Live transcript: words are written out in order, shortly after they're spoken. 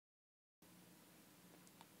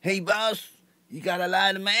Hey, boss, you got a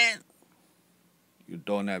lighter, man? You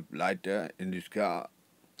don't have lighter in this car?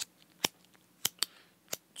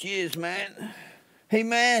 Cheers, man. Hey,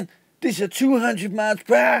 man, this is a 200 miles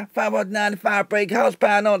per hour, 595 brake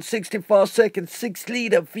horsepower, on 64 seconds,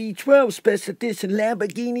 6-liter V12 special edition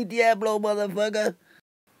Lamborghini Diablo, motherfucker.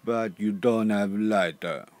 But you don't have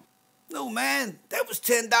lighter. No, man, that was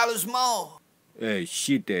 $10 more. Hey,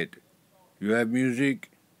 shithead. You have music?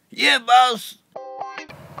 Yeah, boss.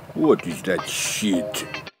 What is that shit?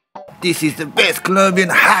 This is the best Colombian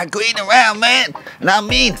high grade around, man. And I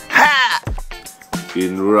mean high.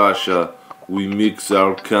 In Russia, we mix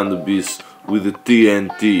our cannabis with the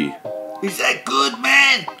TNT. Is that good,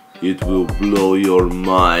 man? It will blow your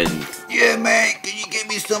mind. Yeah, man. Can you give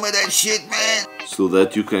me some of that shit, man? So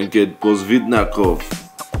that you can get Pozvidnakov.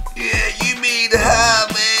 Yeah, you mean high,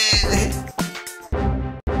 man.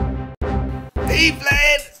 Hey,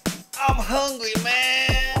 Vlad. I'm hungry, man.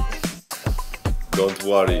 Don't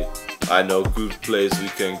worry. I know good place we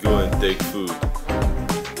can go and take food.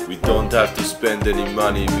 We don't have to spend any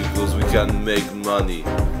money because we can make money.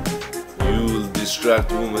 You will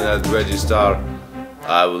distract women at register.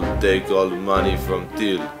 I will take all the money from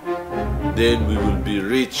till. Then we will be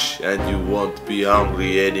rich and you won't be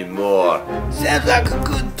hungry anymore. Sounds like a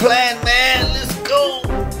good plan, man. Let's go.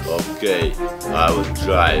 Okay, I will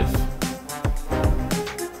drive.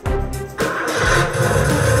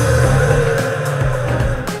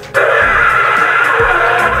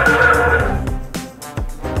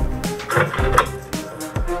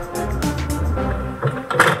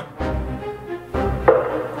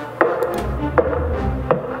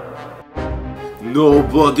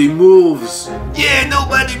 Nobody moves! Yeah,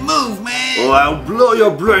 nobody move, man! Or I'll blow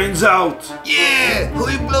your brains out! Yeah! Who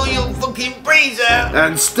you blow your fucking brains out?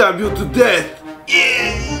 And stab you to death!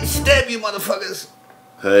 Yeah! Stab you, motherfuckers!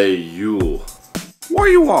 Hey, you! Where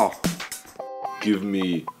you are? Give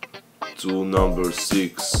me 2 number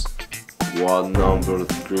 6, 1 number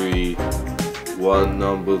 3, 1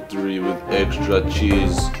 number 3 with extra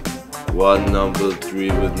cheese, 1 number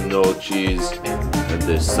 3 with no cheese, and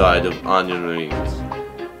the side of onion rings.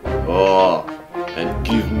 Oh, and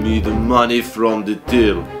give me the money from the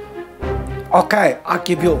till. Okay, I'll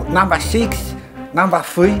give you number 6, number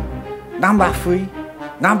 3, number 3,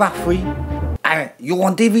 number 3. And you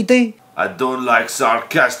want DVD? I don't like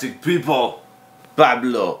sarcastic people.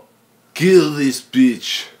 Pablo, kill this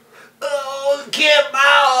bitch. Oh, get my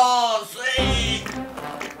horse! Hey.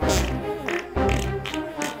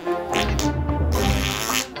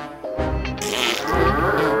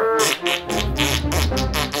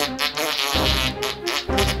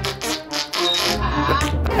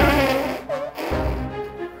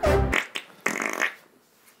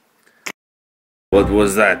 What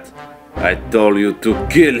was that? I told you to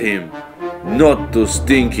kill him, not to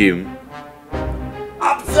sting him.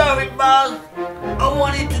 I'm sorry, boss. I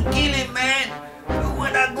wanted to kill him, man. But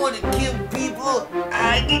when I go to kill people,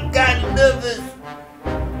 I get kind of nervous.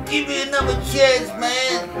 Give me another chance,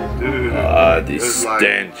 man. Ah, this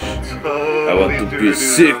stench. I want to be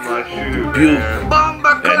sick, to puke,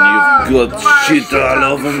 and you've got shit all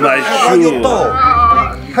over my shoe.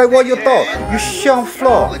 Hey, what you thought? You shit on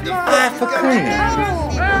floor. I for cleaning.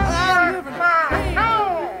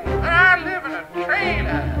 I live in a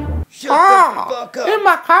trailer. Shut the fuck up. In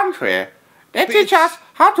my country, they teach us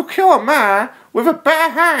how to kill a man with a bare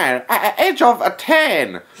hand at the age of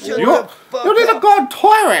 10. You need to go to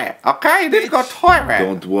toilet, okay? You need to go to toilet.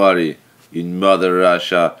 Don't worry. In Mother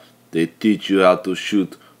Russia, they teach you how to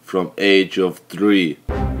shoot from age of 3.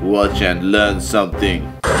 Watch and learn something.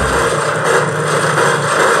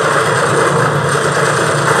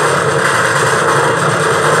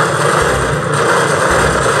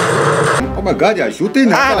 Oh my god, you're shooting?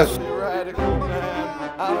 Radical, man.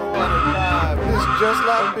 I don't want to die. It's just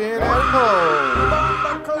like being at home.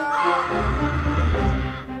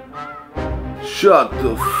 Shut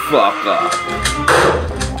the fuck up.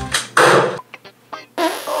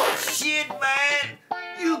 Oh, shit, man.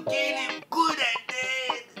 You get him good at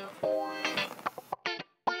that.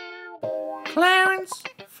 Clarence,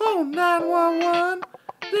 phone 911.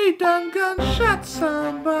 They done gunshot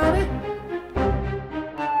somebody.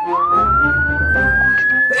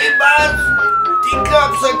 Hey, boss. The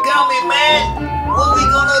cops are coming, man. What we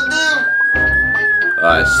gonna do?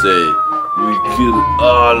 I say, we kill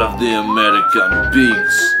all of the American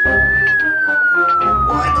pigs.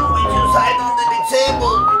 Why don't we just hide under the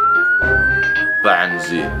table?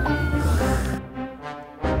 Pansy.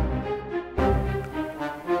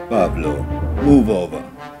 Pavlo, move over.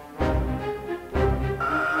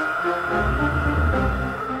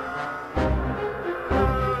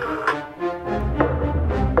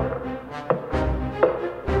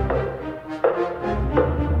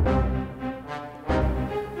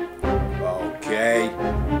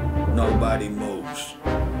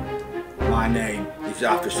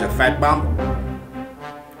 Officer Fat Bum.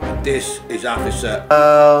 And this is Officer...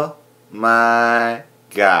 Oh my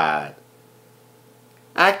God.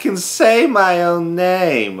 I can say my own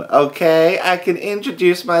name, okay? I can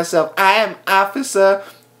introduce myself. I am Officer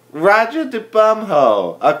Roger the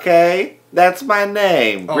Bumhole, okay? That's my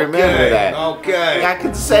name. Okay, remember that. Okay. I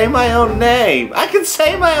can say my own name. I can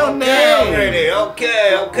say my own name. Already.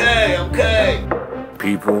 Okay.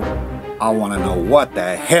 People, I want to know what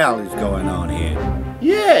the hell is going on here.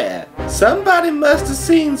 Yeah, somebody must have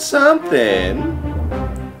seen something.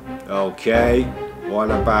 Okay, what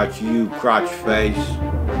about you, crotch face?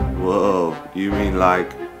 Whoa, you mean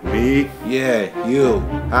like me? Yeah, you.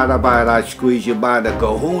 How about I squeeze you by the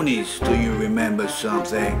cojones till you remember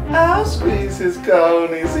something? I'll squeeze his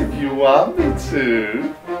cojones if you want me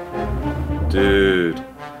to. Dude,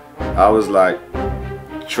 I was like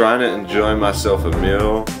trying to enjoy myself a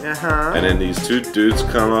meal, and then these two dudes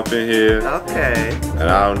come up in here. Okay. And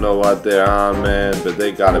I don't know what they're on, man, but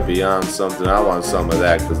they gotta be on something. I want some of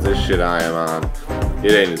that, cause this shit I am on,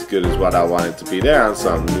 it ain't as good as what I want it to be. They're on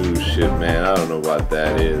some new shit, man. I don't know what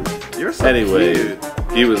that is. You're so cute.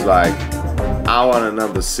 He was like, I want a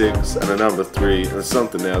number 6 and a number 3 and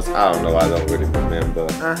something else. I don't know. I don't really remember.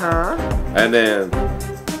 And then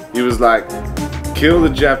he was like, kill the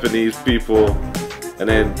Japanese people. And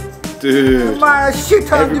then, dude,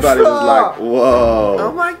 everybody was like, whoa.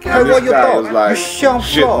 Oh my God. Hey, this guy was like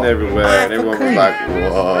shitting everywhere, and everyone was like,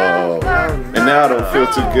 whoa. And now I don't feel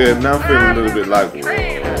too good, and I'm feeling a little bit like,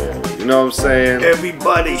 whoa. You know what I'm saying?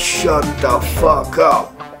 Everybody shut the fuck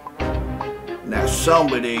up. Now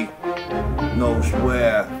somebody knows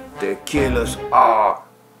where the killers are.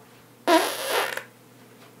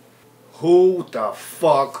 Who the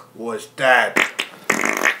fuck was that?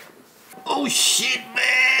 Oh shit,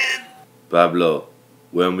 man! Pablo,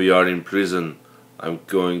 when we are in prison, I'm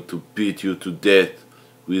going to beat you to death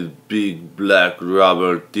with big black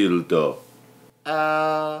rubber dildo.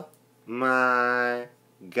 Oh my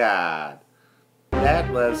God. That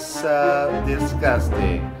was so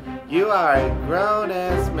disgusting. You are a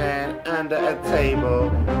grown-ass man under a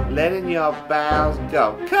table, letting your bowels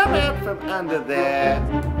go. Come out from under there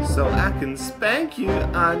so I can spank you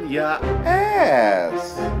on your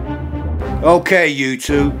ass. Okay, you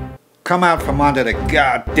two. Come out from under the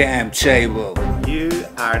goddamn table. You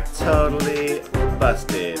are totally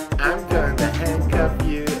busted. I'm going to handcuff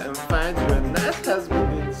you and find you a nice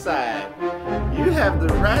husband inside. You have the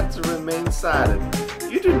right to remain silent.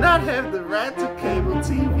 You do not have the right to cable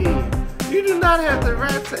TV. You do not have the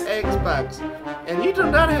right to Xbox. And you do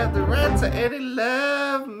not have the right to any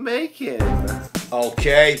love making.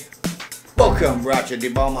 Okay. Welcome, Roger the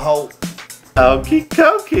Bumhole. Okie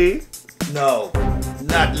dokie. No,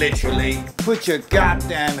 not literally. Put your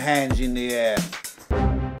goddamn hands in the air.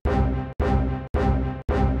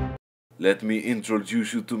 Let me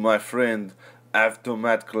introduce you to my friend,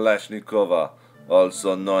 Avtomat Kalashnikova,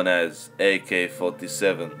 also known as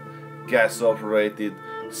AK-47. Gas-operated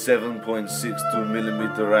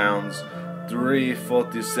 7.62mm rounds,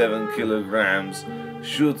 347 kilograms,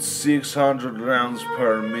 shoots 600 rounds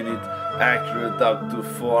per minute, accurate up to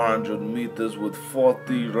 400 meters with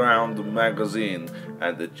 40-round magazine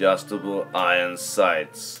and adjustable iron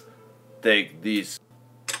sights. Take this.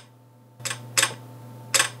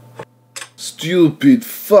 Stupid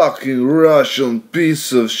fucking Russian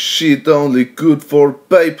piece of shit, only good for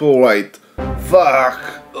paperweight.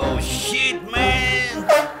 Fuck. Oh shit, man!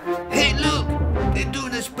 Hey, look! They're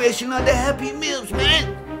doing a special on the Happy Meals,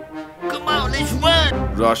 man! Come on, let's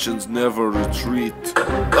run! Russians never retreat.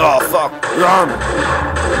 Oh fuck, run!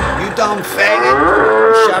 You dumb faggot.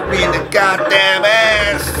 You shot me in the goddamn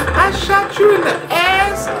ass. I shot you in the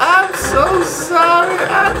ass? I'm so sorry.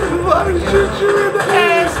 I didn't want to shoot you in the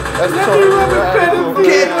ass. Let me run a better.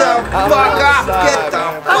 Get the fuck up. Get the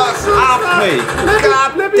fuck off me.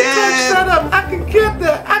 Let me fix that up. I can get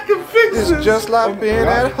that. I can fix this. It's just like being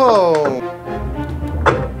at home.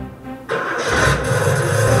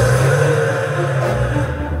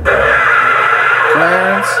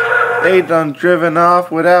 Clarence, they done driven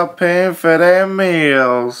off without paying for their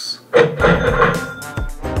meals.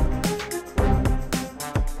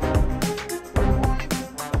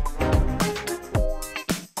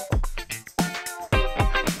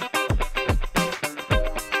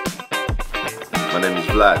 My name is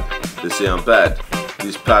Vlad. They say I'm bad.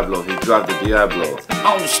 This Pavlo, he drive the Diablo.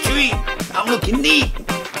 On the street, I'm looking neat.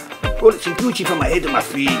 Bullets and Gucci from my head to my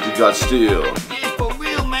feet. We got steel. It's for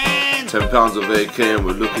real, man. 10 pounds of AK and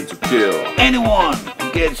we're looking to kill. Anyone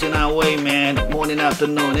who gets in our way, man. Morning,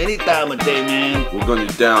 afternoon, any time of day, man. We're gonna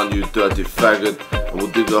down you dirty faggot, and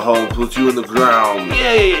we'll dig a hole and put you in the ground.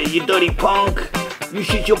 Yeah, you dirty punk. You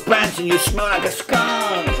shit your pants and you smell like a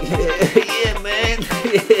skunk. Yeah, man.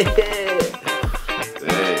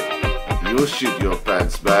 Hey, you shit your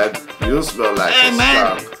pants, man. You smell like Hey, a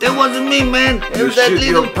man, skunk. that wasn't me, man. It You was that shit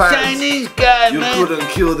little your pants. Chinese guy, You man. couldn't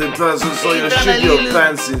kill the person, so He you done shit a your little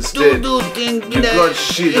pants instead. doo-doo thing You in the- got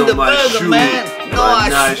shit in on the my burger, shoe. man. No, My I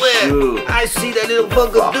nice swear. shoe. I see that little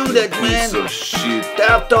fucker do that, man. Piece of shit.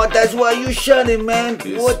 I thought that's why you shot him, man.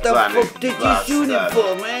 Hispanic What the fuck did you shoot him bastard.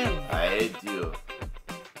 for, man? I hate you.